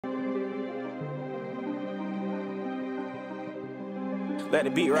Let the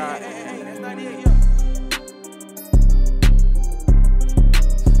beat ride.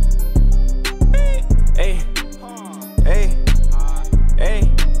 Hey, hey, hey,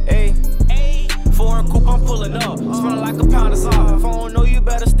 hey. Foreign coupe, I'm pulling up. Smelling like a pound of salt. If I don't know you,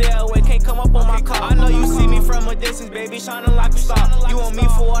 better stay away. Can't come up on my car. I know you see me from a distance, baby, shining like a star. You want me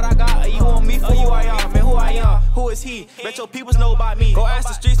for what I got, or you want me for who I am? Man, who I am? Who is he? Bet your peoples know about me. Go ask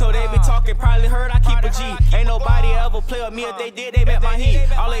the streets, know they be talking. Probably heard I keep a G. Ain't nobody ever play with me. If they did, they met my heat.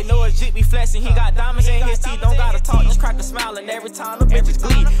 All they know is Jit be flexing. He got diamonds in his teeth. Don't gotta talk, just crack a smile. And every time the bitches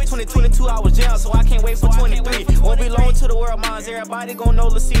glee. 2022, I was jail, so I can't wait for 23. Won't be long to the world, minds. Everybody gon' know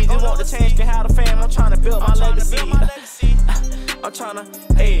the seed. Just want the change, can have the fam. I'm trying to build my legacy. I'm tryna,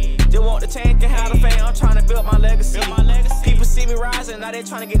 ayy, just want the change, can have the fame. I'm tryna build my legacy. People see me rising, now they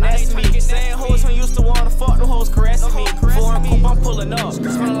tryna get next to me. Saying hoes when used to wanna fuck, them hoes caressing me. Foreign coupe, I'm pulling up,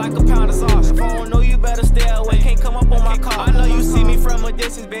 smelling like a pound of sauce. If I don't know you, better stay away. Can't come up on my car. I know you see me from a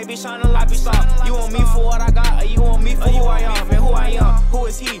distance, baby, shining like a star. You want me for what I got, or you want me for who I am? Man, who I am? Who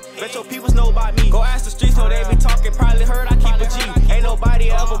is he? Bet your peoples know about me. Go ask the streets, know they be talking. Probably heard I keep a G. Ain't nobody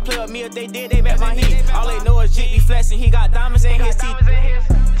ever play with me. If they did, they met my heat. All they know is Jit be flexing. He got diamonds in his teeth.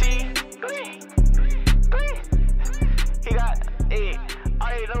 He got, ayy, all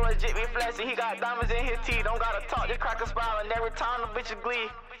they know is Jit be flexing. He got diamonds in his teeth. Don't gotta talk, just crack a smile. And every time the bitches glee.